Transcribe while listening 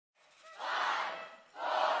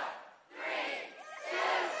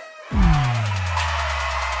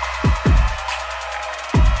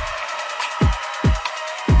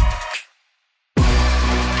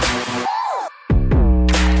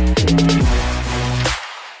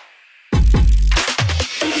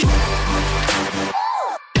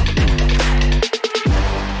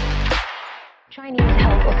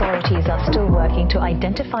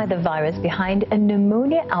identify the virus behind a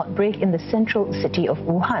pneumonia outbreak in the central city of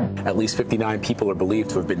Wuhan. At least 59 people are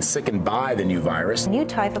believed to have been sickened by the new virus. New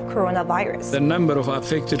type of coronavirus. The number of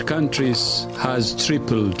affected countries has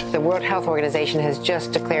tripled. The World Health Organization has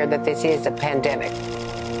just declared that this is a pandemic.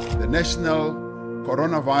 The National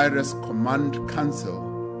Coronavirus Command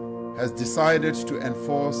Council has decided to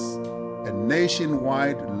enforce a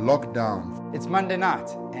nationwide lockdown. It's Monday night,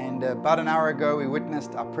 and about an hour ago we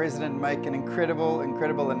witnessed our president make an incredible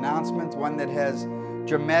announcement, one that has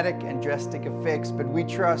dramatic and drastic effects, but we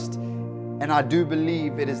trust, and I do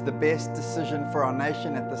believe it is the best decision for our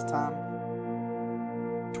nation at this time.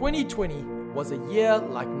 2020 was a year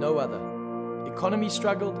like no other. Economy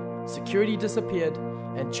struggled, security disappeared,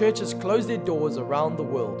 and churches closed their doors around the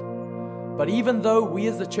world. But even though we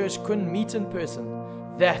as the church couldn't meet in person,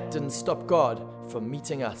 that didn't stop God from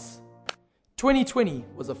meeting us. 2020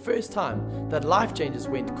 was the first time that Life Changes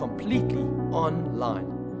went completely online.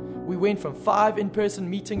 We went from 5 in-person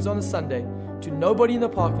meetings on a Sunday to nobody in the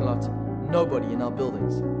parking lot, nobody in our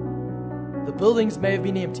buildings. The buildings may have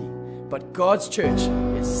been empty, but God's church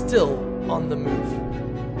is still on the move.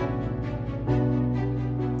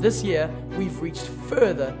 This year, we've reached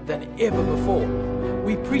further than ever before.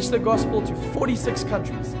 We preached the gospel to 46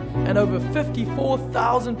 countries and over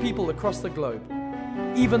 54,000 people across the globe.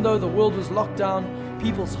 Even though the world was locked down,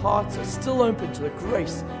 people's hearts are still open to the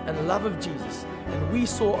grace and love of Jesus, and we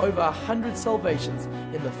saw over 100 salvations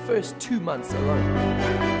in the first 2 months alone.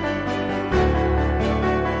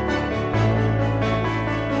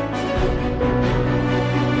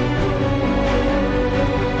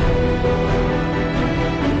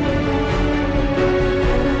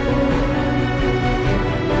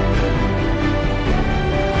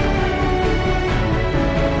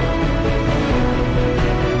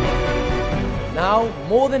 Now,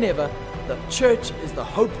 more than ever, the church is the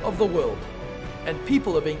hope of the world, and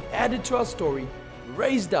people are being added to our story,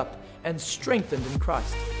 raised up, and strengthened in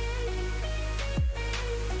Christ.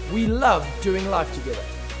 We love doing life together,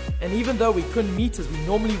 and even though we couldn't meet as we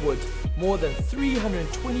normally would, more than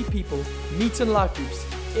 320 people meet in life groups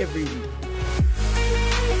every week.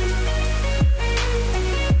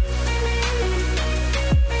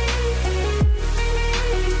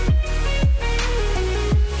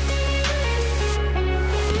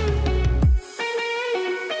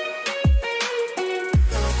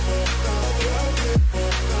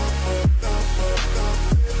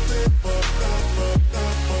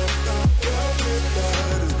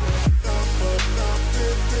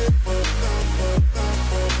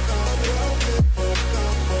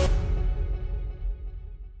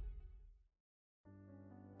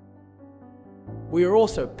 We are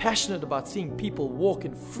also passionate about seeing people walk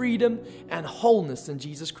in freedom and wholeness in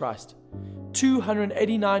Jesus Christ.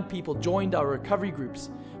 289 people joined our recovery groups,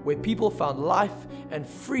 where people found life and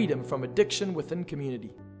freedom from addiction within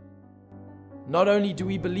community. Not only do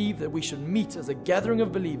we believe that we should meet as a gathering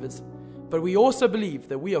of believers, but we also believe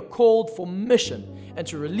that we are called for mission and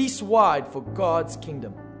to release wide for God's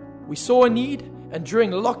kingdom. We saw a need, and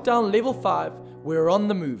during lockdown level 5, we were on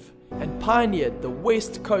the move and pioneered the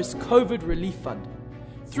West Coast COVID Relief Fund.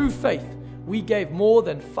 Through faith, we gave more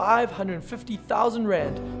than 550,000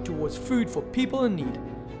 Rand towards food for people in need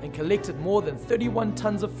and collected more than 31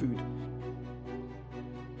 tons of food.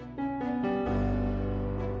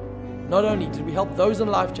 Not only did we help those in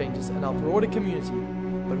Life Changes and our broader community,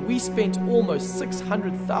 but we spent almost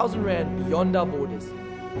 600,000 Rand beyond our borders.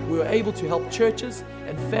 We were able to help churches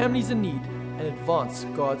and families in need and advance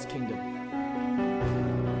God's kingdom.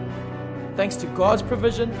 Thanks to God's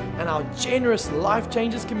provision and our generous Life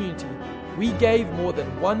Changes community, we gave more than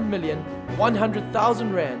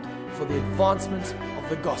 1,100,000 Rand for the advancement of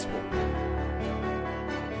the gospel.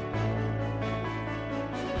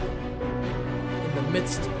 In the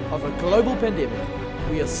midst of a global pandemic,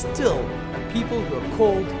 we are still a people who are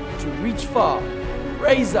called to reach far,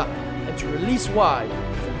 raise up, and to release wide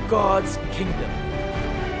for God's kingdom.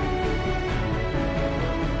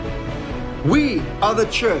 We are the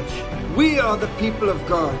church. We are the people of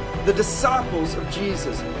God, the disciples of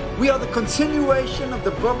Jesus. We are the continuation of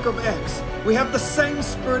the book of Acts. We have the same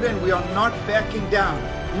spirit and we are not backing down,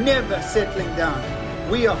 never settling down.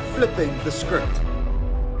 We are flipping the script.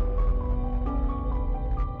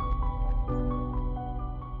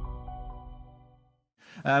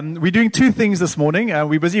 We're doing two things this morning.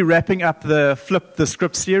 We're busy wrapping up the Flip the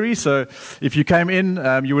Script series. So if you came in,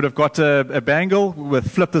 you would have got a bangle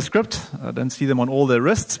with Flip the Script. I don't see them on all their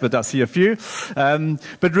wrists, but I see a few.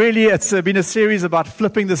 But really, it's been a series about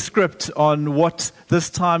flipping the script on what this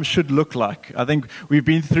time should look like. I think we've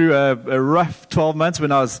been through a rough 12 months.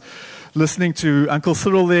 When I was listening to Uncle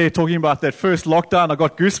Cyril there talking about that first lockdown, I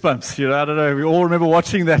got goosebumps. I don't know. We all remember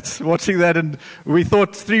watching that, and we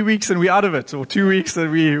thought 3 weeks and we're out of it, or 2 weeks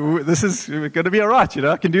and this is going to be all right.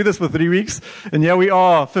 I can do this for 3 weeks, and here we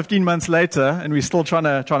are, 15 months later, and we're still trying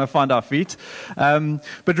to find our feet.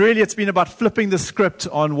 But really, it's been about flipping the script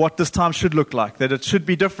on what this time should look like. That it should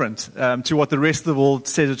be different to what the rest of the world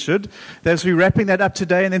says it should. As we're wrapping that up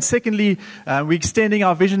today, and then secondly, we're extending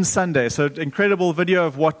our Vision Sunday. So, incredible video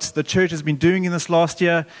of what the church has been doing in this last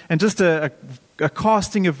year, and just a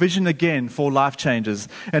casting of vision again for life changes.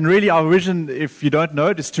 And really our vision, if you don't know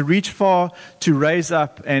it, is to reach far, to raise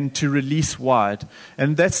up, and to release wide.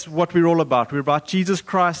 And that's what we're all about. We're about Jesus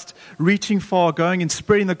Christ reaching far, going and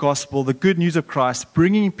spreading the gospel, the good news of Christ,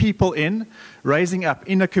 bringing people in, raising up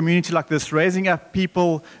in a community like this, raising up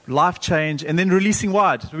people, life change, and then releasing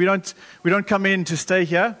wide. We don't come in to stay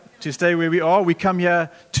here, to stay where we are. We come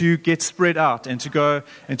here to get spread out and to go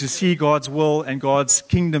and to see God's will and God's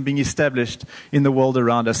kingdom being established in the world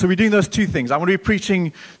around us. So we're doing those two things. I want to be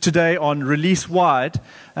preaching today on release wide.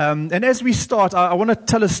 And as we start, I want to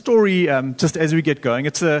tell a story just as we get going.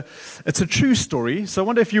 It's a true story. So I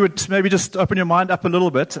wonder if you would maybe just open your mind up a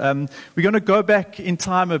little bit. We're going to go back in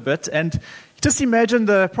time a bit and just imagine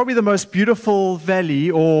probably the most beautiful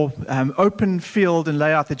valley or open field and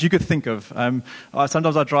layout that you could think of.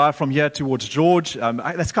 Sometimes I drive from here towards George.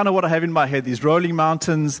 That's kind of what I have in my head, these rolling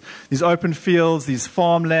mountains, these open fields, these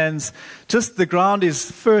farmlands. Just the ground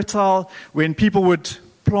is fertile. When people would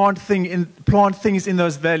plant things in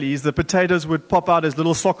those valleys, the potatoes would pop out as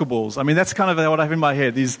little soccer balls. I mean, that's kind of what I have in my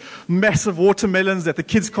head. These massive watermelons that the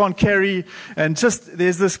kids can't carry. And just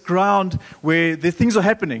there's this ground where things are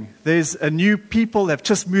happening. There's a new people that have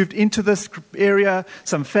just moved into this area.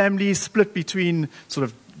 Some families split between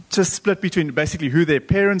basically who their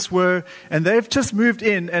parents were, and they've just moved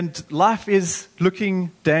in, and life is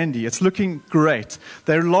looking dandy. It's looking great.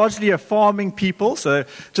 They're largely a farming people, so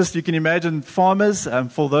just you can imagine farmers,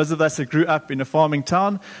 for those of us that grew up in a farming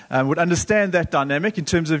town, would understand that dynamic in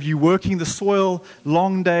terms of you working the soil,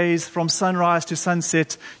 long days from sunrise to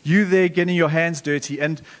sunset, you there getting your hands dirty,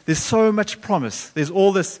 and there's so much promise. There's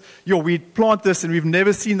all this, we plant this and we've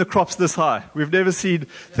never seen the crops this high. We've never seen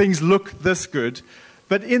things look this good.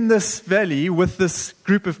 But in this valley, with this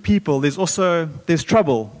group of people, there's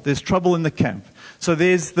trouble. There's trouble in the camp. So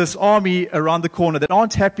there's this army around the corner that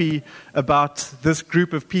aren't happy about this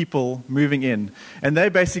group of people moving in. And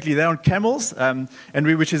they're on camels,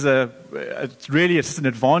 which is it's an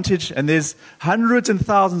advantage. And there's hundreds and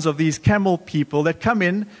thousands of these camel people that come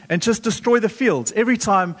in and just destroy the fields. Every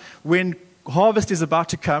time when harvest is about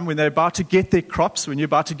to come, when they're about to get their crops, when you're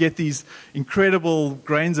about to get these incredible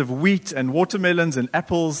grains of wheat and watermelons and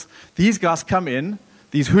apples, these guys come in,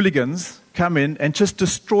 these hooligans come in and just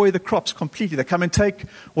destroy the crops completely. They come and take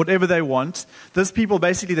whatever they want. Those people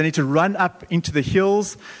basically, they need to run up into the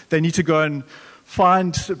hills. They need to go and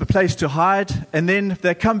find a place to hide. And then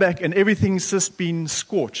they come back and everything's just been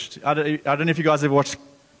scorched. I don't know if you guys ever watched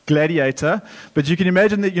Gladiator, but you can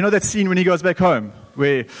imagine that, that scene when he goes back home,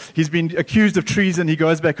 where he's been accused of treason, he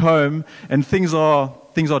goes back home, and things are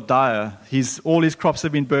dire. All his crops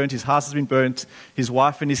have been burnt, his house has been burnt, his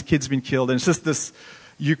wife and his kids have been killed, and it's just this,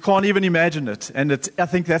 you can't even imagine it. And I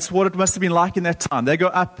think that's what it must have been like in that time. They go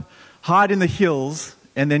up, hide in the hills,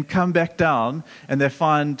 and then come back down, and they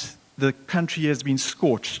find the country has been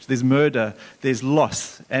scorched. There's murder, there's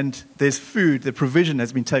loss, and there's food, the provision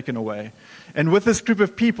has been taken away. And with this group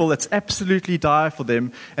of people, it's absolutely dire for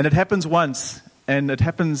them. And it happens once, and it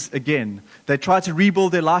happens again. They try to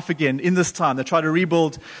rebuild their life again in this time. They try to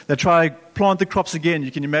plant the crops again.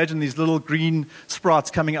 You can imagine these little green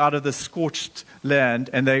sprouts coming out of the scorched land,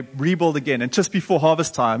 and they rebuild again. And just before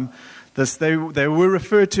harvest time, they were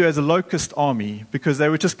referred to as a locust army, because they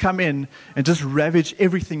would just come in and just ravage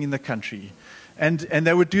everything in the country. And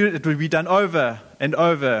they would do it. It would be done over and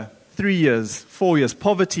over. 3 years, 4 years,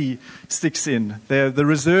 poverty sticks in. The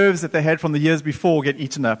reserves that they had from the years before get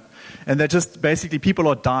eaten up. And they're just basically, people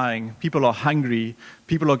are dying, people are hungry,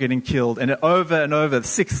 people are getting killed. And over, the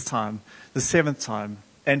 6th time, the 7th time.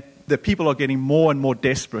 And the people are getting more and more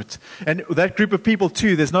desperate. And that group of people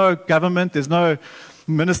too, there's no government, there's no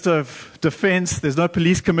Minister of Defense, there's no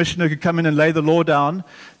police commissioner who could come in and lay the law down.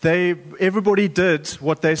 Everybody did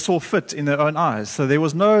what they saw fit in their own eyes. So there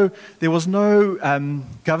was no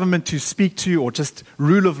government to speak to or just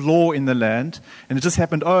rule of law in the land. And it just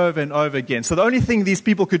happened over and over again. So the only thing these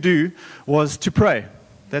people could do was to pray.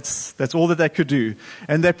 That's all that they could do.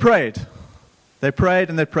 And they prayed. They prayed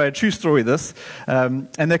and they prayed. True story, this. And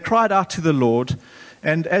they cried out to the Lord.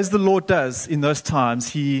 And as the Lord does in those times,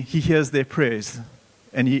 He hears their prayers.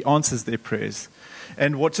 And He answers their prayers.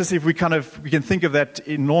 And what just if we can think of that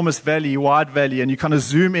enormous valley, wide valley, and you kind of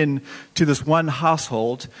zoom in to this one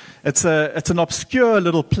household. It's an obscure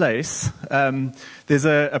little place. There's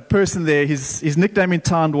a person there. His nickname in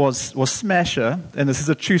town was Smasher, and this is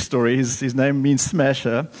a true story. His name means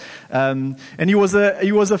Smasher, and he was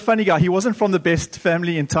a funny guy. He wasn't from the best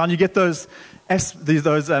family in town. You get those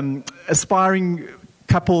aspiring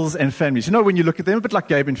couples and families. You know, when you look at them, a bit like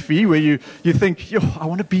Gabe and Fee, where you think, I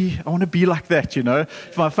want to be like that, you know.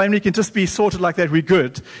 If my family can just be sorted like that, we're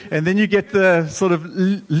good. And then you get the sort of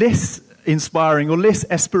less inspiring or less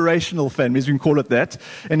aspirational families, we can call it that.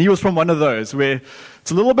 And he was from one of those where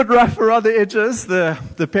it's a little bit rough around the edges.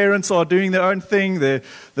 The parents are doing their own thing. The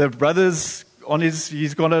brother's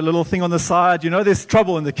he's got a little thing on the side. You know, there's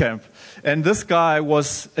trouble in the camp. And this guy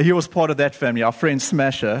was part of that family, our friend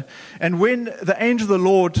Smasher. And when the angel of the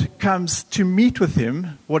Lord comes to meet with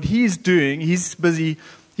him, what he's doing, he's busy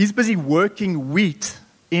working wheat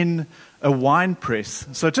in a wine press.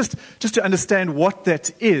 So just to understand what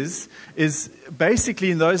that is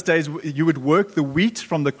basically in those days you would work the wheat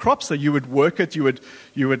from the crop. So you would work it, you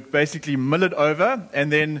would basically mill it over,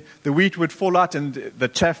 and then the wheat would fall out, and the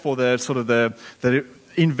chaff or the sort of the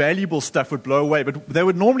invaluable stuff would blow away. But they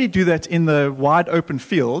would normally do that in the wide open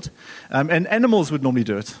field, and animals would normally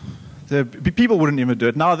do it. The people wouldn't even do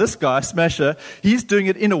it. Now this guy, Smasher, he's doing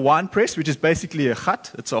it in a wine press, which is basically a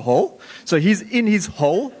hut. It's a hole. So he's in his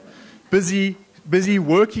hole, busy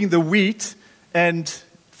working the wheat, and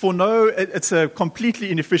it's a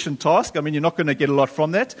completely inefficient task. I mean, you're not going to get a lot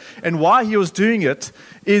from that. And why he was doing it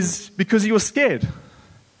is because he was scared.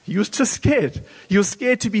 He was just scared. He was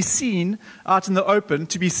scared to be seen out in the open,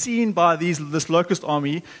 to be seen by this locust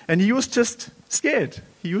army, and he was just scared.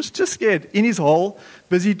 He was just scared in his hole,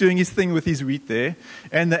 busy doing his thing with his wheat there.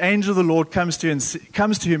 And the angel of the Lord comes to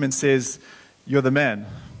him and says, "You're the man."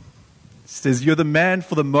 He says, "You're the man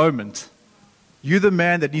for the moment. You're the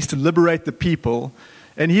man that needs to liberate the people."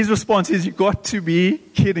 And his response is, "You've got to be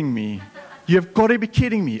kidding me. You've got to be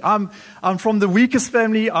kidding me. I'm from the weakest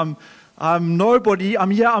family. I'm nobody.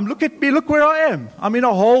 Look at me. Look where I am. I'm in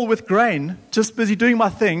a hole with grain, just busy doing my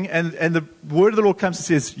thing." And the word of the Lord comes and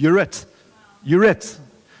says, "You're it. You're it."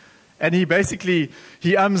 And he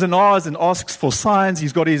ums and ahs and asks for signs.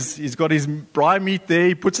 He's got his bride meat there.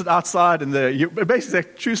 He puts it outside, and basically a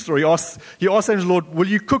true story. He asks the angel of the Lord, "Will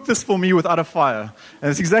you cook this for me without a fire?" And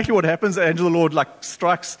it's exactly what happens. The angel of the Lord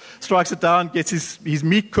strikes it down, gets his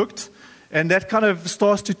meat cooked, and that kind of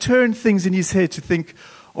starts to turn things in his head to think,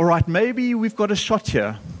 all right, maybe we've got a shot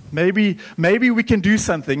here. Maybe we can do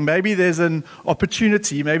something. Maybe there's an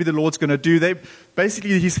opportunity. Maybe the Lord's going to do.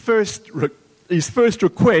 Basically, his first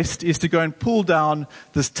request is to go and pull down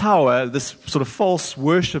this tower, this sort of false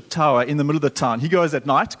worship tower in the middle of the town. He goes at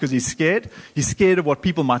night because he's scared. He's scared of what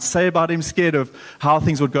people might say about him, scared of how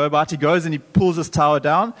things would go about. He goes and he pulls this tower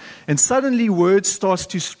down, and suddenly word starts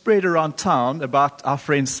to spread around town about our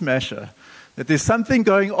friend Smasher. That there's something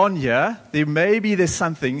going on here. There's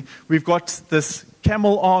something. We've got this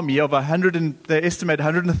camel army of they estimate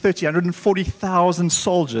 140,000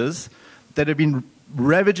 soldiers that have been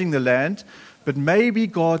ravaging the land, but maybe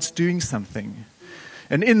God's doing something.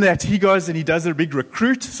 And in that, he goes and he does a big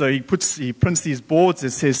recruit. So he prints these boards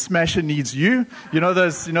that says, "Smasher needs you." You know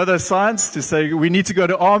those signs to say, we need to go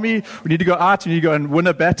to army, we need to go out, we need to go and win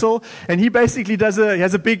a battle. And he basically he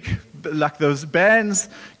has a big, like those bands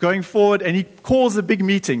going forward, and he calls a big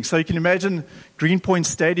meeting. So you can imagine Greenpoint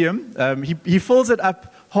Stadium. He fills it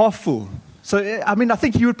up half full. So, I mean, I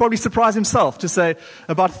think he would probably surprise himself to say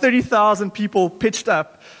about 30,000 people pitched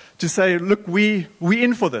up to say, "Look, we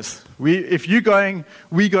in for this. If you're going,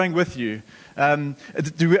 we're going with you."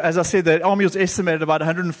 As I said, the army was estimated about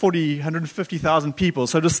 150,000 people.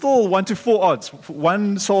 So it was still 1 to 4 odds.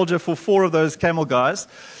 One soldier for 4 of those camel guys.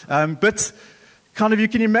 But kind of, you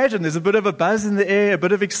can imagine, there's a bit of a buzz in the air, a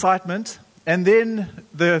bit of excitement. And then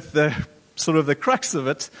the sort of the crux of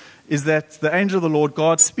it is that the angel of the Lord,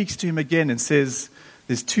 God, speaks to him again and says,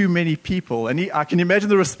 "There's too many people." And I can imagine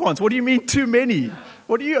the response. "What do you mean too many?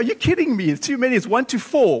 Are you kidding me? It's too many. It's 1 to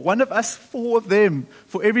 4. One of us, 4 of them.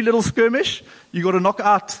 For every little skirmish, you got to knock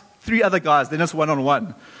out 3 other guys. Then it's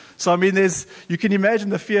 1-on-1. So, I mean, you can imagine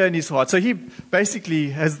the fear in his heart. So he basically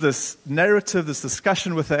has this narrative, this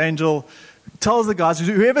discussion with the angel, tells the guys,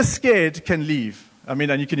 whoever's scared can leave. I mean,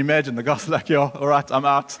 and you can imagine the guys are like, "Yeah, all right, I'm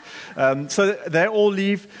out." So they all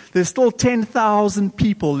leave. There's still 10,000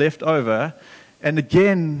 people left over. And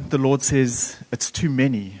again, the Lord says, "It's too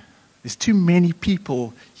many. There's too many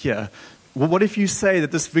people here. Well, what if you say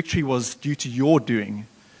that this victory was due to your doing?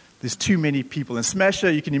 There's too many people. And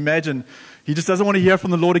Smasher, you can imagine, he just doesn't want to hear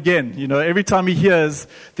from the Lord again. You know, every time he hears,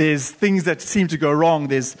 there's things that seem to go wrong.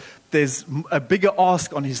 There's a bigger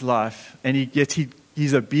ask on his life, and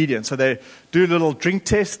he's obedient. So they do a little drink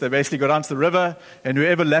test. They basically go down to the river, and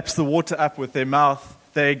whoever laps the water up with their mouth,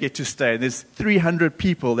 they get to stay. And there's 300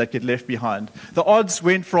 people that get left behind. The odds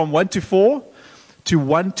went from 1 to 4 to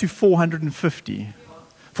 1 to 450.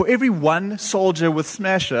 For every one soldier with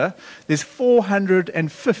Smasher, there's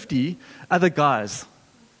 450 other guys.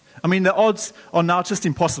 I mean, the odds are now just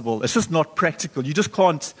impossible. It's just not practical. You just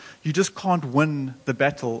can't win the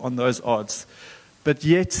battle on those odds. But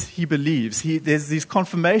yet he believes. There's these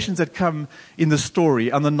confirmations that come in the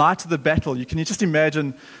story. On the night of the battle, you just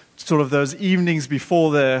imagine sort of those evenings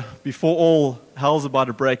before all hell's about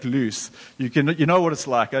to break loose. You know what it's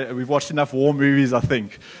like. We've watched enough war movies, I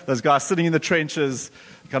think. Those guys sitting in the trenches,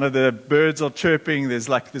 kind of the birds are chirping. There's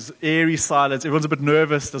like this eerie silence. Everyone's a bit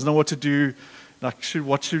nervous, doesn't know what to do. Like,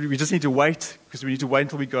 we just need to wait, because we need to wait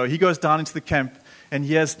until we go. He goes down into the camp, and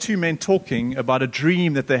he has two men talking about a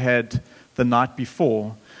dream that they had the night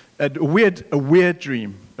before. A weird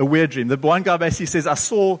dream. The one guy basically says, I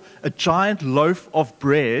saw a giant loaf of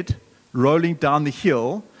bread rolling down the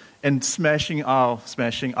hill and smashing our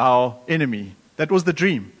enemy. That was the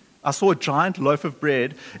dream. I saw a giant loaf of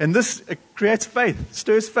bread, and this creates faith,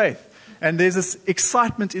 stirs faith. And there's this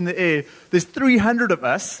excitement in the air. There's 300 of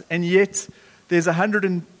us, and yet there's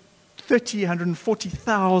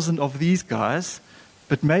 140,000 of these guys.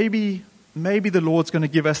 But maybe the Lord's going to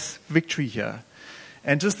give us victory here.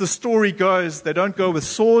 And just the story goes, they don't go with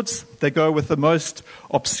swords. They go with the most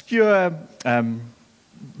obscure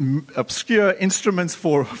instruments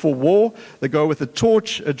for war. They go with a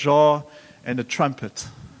torch, a jar, and a trumpet.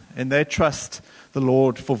 And they trust the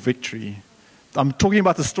Lord for victory. I'm talking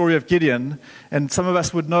about the story of Gideon, and some of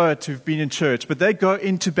us would know it who've been in church. But they go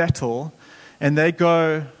into battle, and they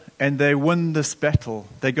go and they win this battle.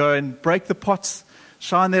 They go and break the pots,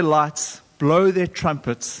 shine their lights, blow their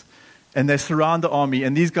trumpets, and they surround the army.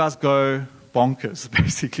 And these guys go bonkers,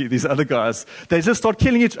 basically, these other guys. They just start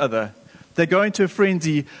killing each other. They go into a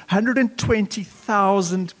frenzy.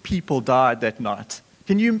 120,000 people died that night.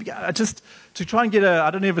 Can you just, to try and get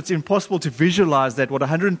I don't know if it's impossible to visualize that, what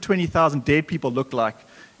 120,000 dead people look like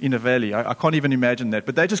in a valley. I can't even imagine that.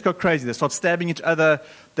 But they just go crazy. They start stabbing each other.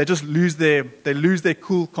 They just lose their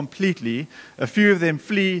cool completely. A few of them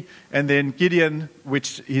flee, and then Gideon,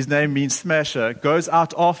 which his name means smasher, goes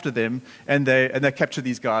out after them, and they capture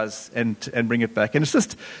these guys and bring it back. And it's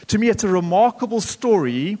just, to me, it's a remarkable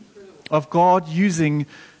story of God using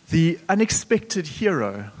the unexpected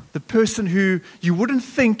hero, the person who you wouldn't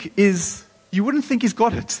think he's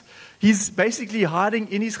got it. He's basically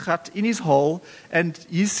hiding in his hut, in his hole, and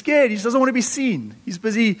he's scared. He doesn't want to be seen. He's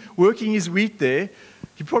busy working his wheat there.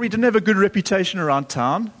 He probably didn't have a good reputation around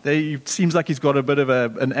town. It seems like he's got a bit of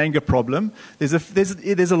an anger problem. There's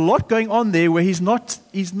a lot going on there where he's not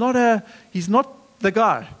the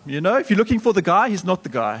guy. You know, if you're looking for the guy, he's not the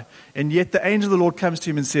guy. And yet the angel of the Lord comes to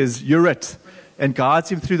him and says, "You're it," and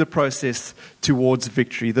guides him through the process towards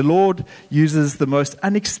victory. The Lord uses the most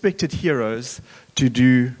unexpected heroes to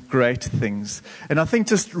do great things. And I think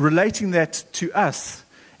just relating that to us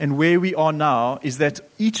and where we are now is that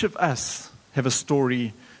each of us have a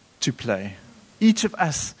story to play. Each of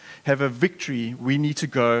us have a victory we need to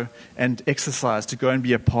go and exercise, to go and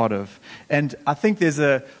be a part of. And I think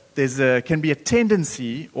can be a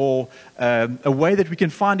tendency or a way that we can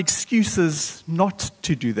find excuses not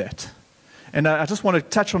to do that. And I just want to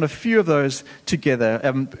touch on a few of those together.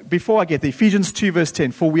 Before I get there, Ephesians 2 verse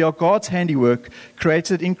 10, "For we are God's handiwork,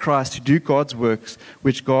 created in Christ to do God's works,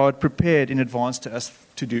 which God prepared in advance to us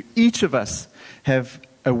to do." Each of us have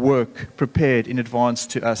a work prepared in advance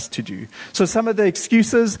to us to do. So some of the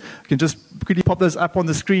excuses, I can just quickly pop those up on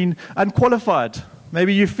the screen. Unqualified.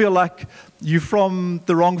 Maybe you feel like you're from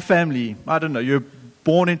the wrong family. I don't know, you're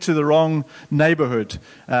born into the wrong neighborhood,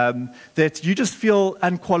 that you just feel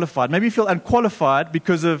unqualified. Maybe you feel unqualified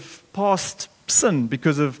because of past sin,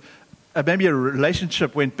 because of maybe a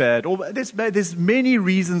relationship went bad. Or there's many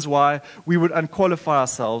reasons why we would unqualify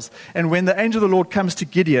ourselves. And when the angel of the Lord comes to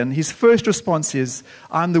Gideon, his first response is,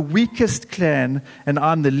 "I'm the weakest clan and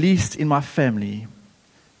I'm the least in my family."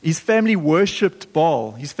 His family worshipped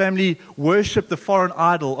Baal. His family worshipped the foreign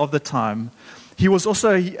idol of the time. He was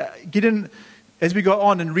also, Gideon as we go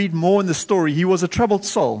on and read more in the story, he was a troubled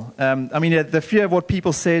soul. He had the fear of what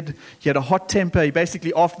people said. He had a hot temper. He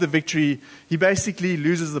basically, after the victory, he basically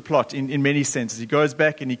loses the plot in many senses. He goes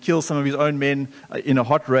back and he kills some of his own men in a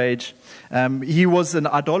hot rage. He was an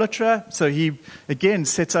idolater, so he, again,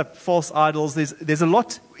 sets up false idols. There's a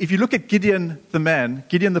lot. If you look at Gideon the man,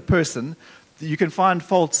 Gideon the person, you can find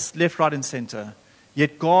faults left, right, and center.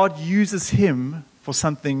 Yet God uses him for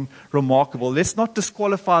something remarkable. Let's not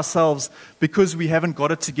disqualify ourselves because we haven't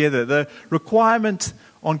got it together. The requirement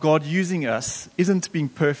on God using us isn't being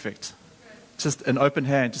perfect. Just an open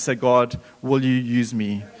hand to say, God, will you use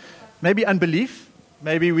me? Maybe unbelief.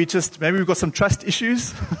 Maybe we've got some trust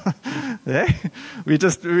issues. Yeah?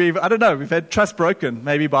 I don't know, we've had trust broken.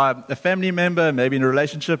 Maybe by a family member, maybe in a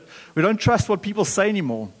relationship. We don't trust what people say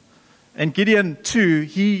anymore. And Gideon too,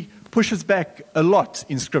 he pushes back a lot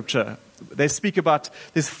in Scripture. They speak about,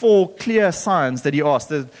 there's 4 clear signs that he asked.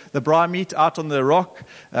 The briar meat out on the rock.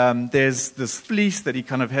 There's this fleece that he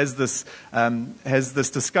kind of has this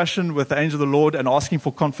discussion with the angel of the Lord and asking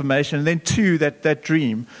for confirmation. And then 2, that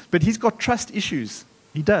dream. But he's got trust issues.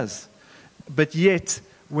 He does. But yet,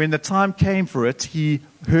 when the time came for it, he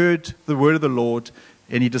heard the word of the Lord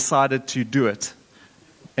and he decided to do it.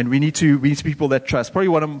 And we need people that trust. Probably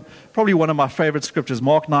one of my favorite scriptures,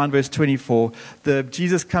 Mark 9, verse 24.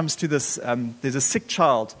 Jesus comes to this. There's a sick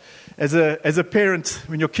child. As a parent,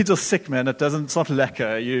 when your kids are sick, man, it's not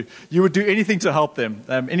lekker. You would do anything to help them,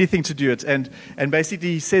 anything to do it. And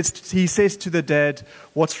basically, he says to the dad,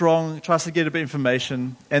 "What's wrong?" Tries to get a bit of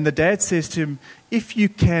information, and the dad says to him, "If you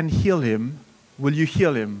can heal him, will you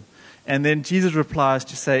heal him?" And then Jesus replies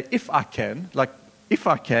to say, "If I can," if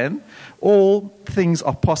I can, all things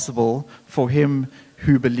are possible for him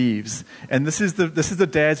who believes. And this is the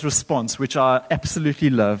dad's response, which I absolutely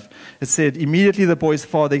love. It said, immediately the boy's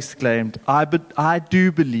father exclaimed, I do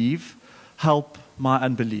believe, help my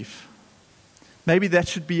unbelief. Maybe that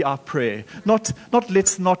should be our prayer. Not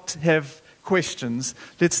let's not have questions.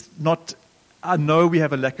 I know we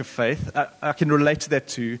have a lack of faith. I can relate to that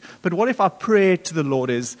too. But what if our prayer to the Lord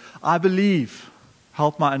is, I believe,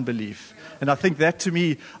 help my unbelief? And I think that to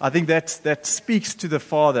me, that speaks to the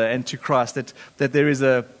Father and to Christ, that there is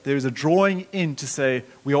a drawing in to say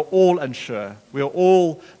we are all unsure. We are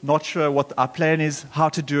all not sure what our plan is, how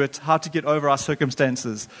to do it, how to get over our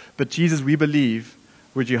circumstances. But Jesus, we believe,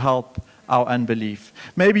 would you help our unbelief?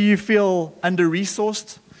 Maybe you feel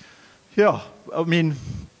under-resourced. Yeah, I mean,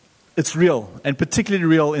 it's real, and particularly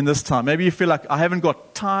real in this time. Maybe you feel like I haven't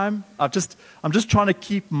got time. I'm just trying to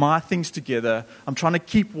keep my things together. I'm trying to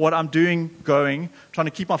keep what I'm doing going, trying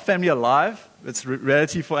to keep my family alive. It's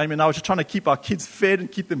reality for Amy and I. We're just trying to keep our kids fed and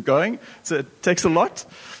keep them going. So it takes a lot.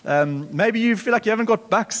 Maybe you feel like you haven't got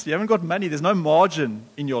bucks. You haven't got money. There's no margin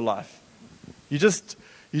in your life. You're just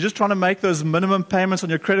trying to make those minimum payments on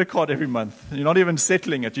your credit card every month. You're not even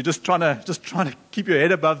settling it. You're just trying to keep your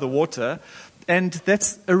head above the water. And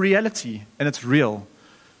that's a reality, and it's real.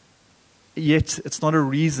 Yet, it's not a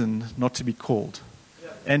reason not to be called.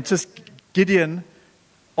 And just Gideon,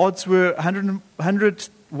 odds were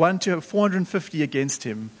 101 to 450 against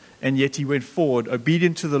him, and yet he went forward,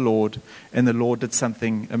 obedient to the Lord, and the Lord did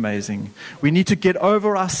something amazing. We need to get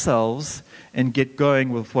over ourselves and get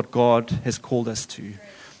going with what God has called us to.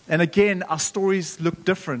 And again, our stories look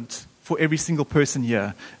different for every single person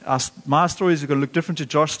here. My stories are going to look different to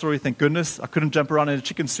Josh's story, thank goodness. I couldn't jump around in a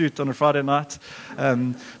chicken suit on a Friday night.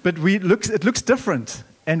 But it looks different,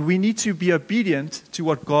 and we need to be obedient to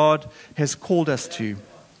what God has called us to.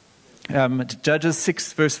 Judges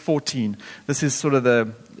 6, verse 14. This is sort of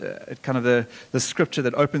the scripture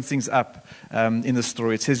that opens things up in the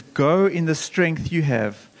story. It says, "Go in the strength you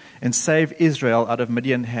have and save Israel out of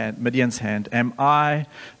Midian's hand. Am I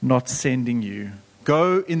not sending you?"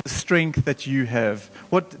 Go in the strength that you have.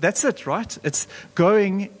 That's it, right? It's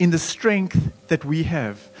going in the strength that we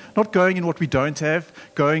have. Not going in what we don't have,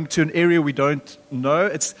 going to an area we don't know.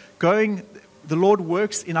 It's going, the Lord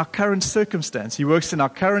works in our current circumstance. He works in our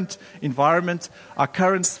current environment, our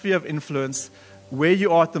current sphere of influence, where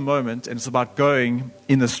you are at the moment, and it's about going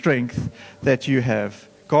in the strength that you have.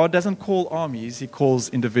 God doesn't call armies, He calls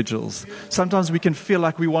individuals. Sometimes we can feel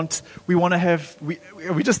like we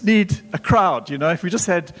just need a crowd, you know. If we just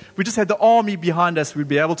had the army behind us, we'd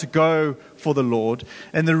be able to go for the Lord.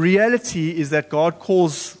 And the reality is that God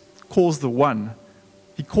calls the one.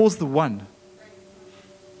 He calls the one.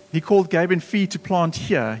 He called Gabe and Fee to plant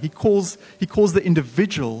here. He calls the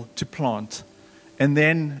individual to plant. And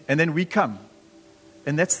then we come.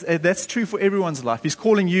 And that's true for everyone's life. He's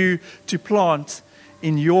calling you to plant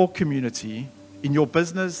in your community, in your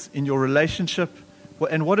business, in your relationship,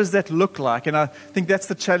 And what does that look like? And I think that's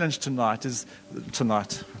the challenge tonight.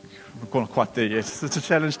 We're not quite there yet. It's a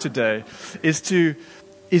challenge today, is to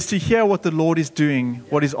hear what the Lord is doing,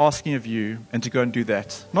 what He's asking of you, and to go and do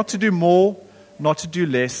that. Not to do more, not to do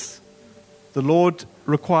less. The Lord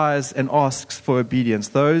requires and asks for obedience.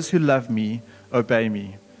 Those who love me, obey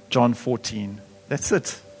me. John 14. That's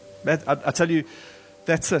it. I tell you,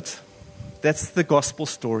 that's it. That's the gospel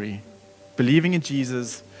story. Believing in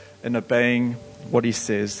Jesus and obeying what He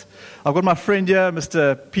says. I've got my friend here,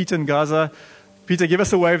 Mr. Peter Ngaza. Peter, give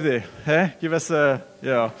us a wave there. Hey? Give us a,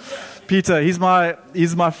 yeah. Peter, he's my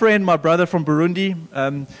friend, my brother from Burundi.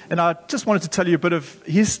 And I just wanted to tell you a bit of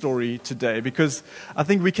his story today, because I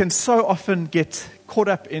think we can so often get caught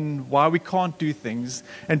up in why we can't do things.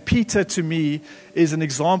 And Peter, to me, is an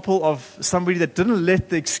example of somebody that didn't let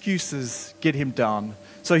the excuses get him down.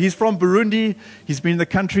 So he's from Burundi. He's been in the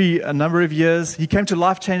country a number of years. He came to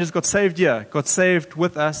Life Changers, got saved here, got saved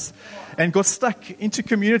with us, and got stuck into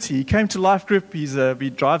community. He came to Life Group. He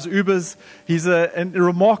drives Ubers. He's a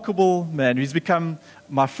remarkable man. He's become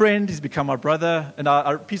my friend. He's become my brother. And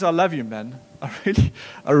Peter, I love you, man.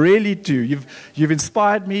 I really do. You've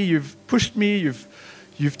inspired me. You've pushed me.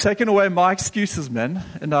 You've taken away my excuses, man.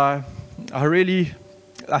 And I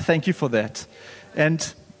thank you for that.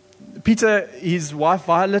 And Peter, his wife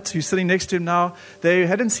Violet, who's sitting next to him now, they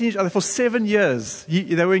hadn't seen each other for 7 years.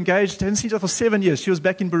 They were engaged, hadn't seen each other for 7 years. She was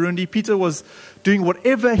back in Burundi. Peter was doing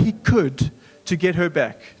whatever he could to get her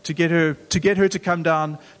back, to get her to come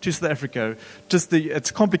down to South Africa. It's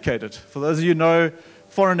complicated. For those of you who know,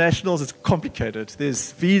 foreign nationals, it's complicated.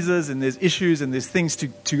 There's visas and there's issues and there's things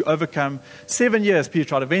to overcome. 7 years Peter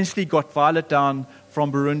tried. Eventually got Violet down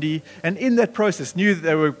from Burundi, and in that process knew that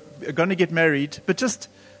they were going to get married, but just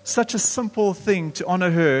such a simple thing to honor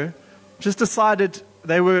her. Just decided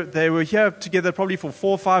they were here together probably for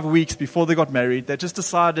 4 or 5 weeks before they got married.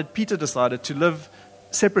 Peter decided to live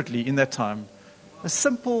separately in that time. A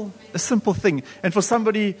simple thing. And for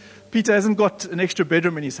somebody, Peter hasn't got an extra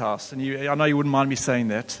bedroom in his house. And I know you wouldn't mind me saying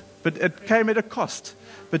that, but it came at a cost.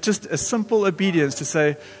 But just a simple obedience to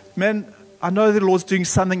say, man, I know the Lord's doing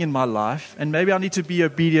something in my life, and maybe I need to be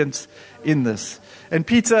obedient in this. And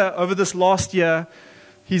Peter, over this last year,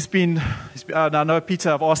 I know Peter,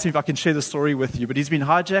 I've asked him if I can share the story with you, but he's been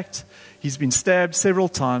hijacked, he's been stabbed several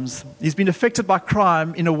times, he's been affected by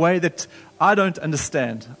crime in a way that I don't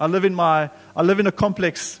understand. I live in a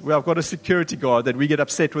complex where I've got a security guard that we get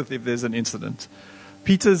upset with if there's an incident.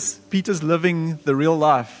 Peter's living the real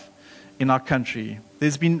life in our country.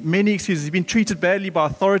 There's been many excuses. He's been treated badly by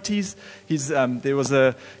authorities. He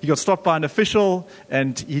got stopped by an official,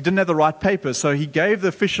 and he didn't have the right paper. So he gave the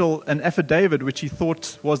official an affidavit, which he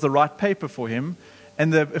thought was the right paper for him,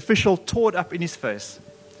 and the official tore it up in his face.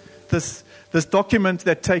 This document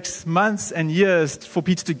that takes months and years for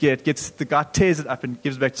Peter to the guy tears it up and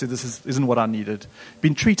gives back to this isn't what I needed.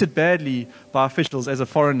 Been treated badly by officials as a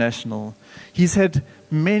foreign national. He's had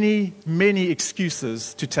many, many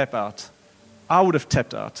excuses to tap out. I would have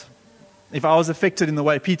tapped out. If I was affected in the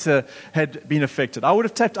way Peter had been affected, I would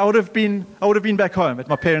have tapped. I would have been back home at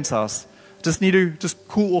my parents' house. Need to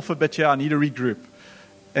cool off a bit here. I need to regroup.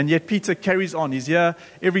 And yet Peter carries on. He's here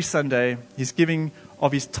every Sunday. He's giving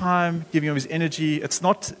of his time, giving of his energy. It's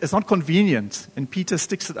not convenient, and Peter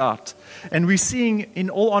sticks it out. And we're seeing, in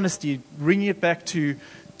all honesty, bringing it back to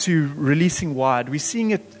releasing wide. We're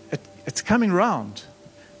seeing it's coming around.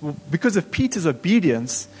 Because of Peter's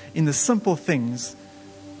obedience in the simple things,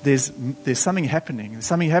 there's something happening. There's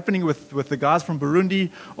something happening with the guys from Burundi.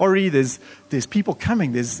 Ori, there's people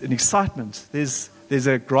coming. There's an excitement. There's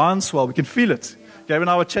a groundswell. We can feel it. Gabe and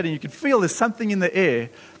I were chatting. You can feel there's something in the air.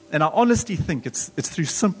 And I honestly think it's through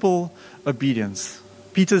simple obedience.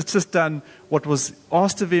 Peter's just done what was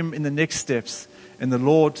asked of him in the next steps, and the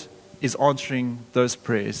Lord is answering those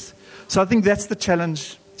prayers. So I think that's the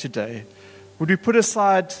challenge today. Would we put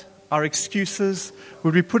aside our excuses?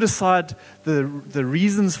 Would we put aside the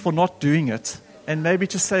reasons for not doing it, and maybe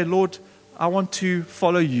just say, Lord, I want to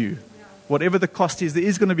follow you. Whatever the cost is, there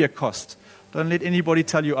is going to be a cost. Don't let anybody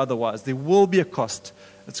tell you otherwise. There will be a cost.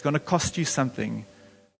 It's going to cost you something.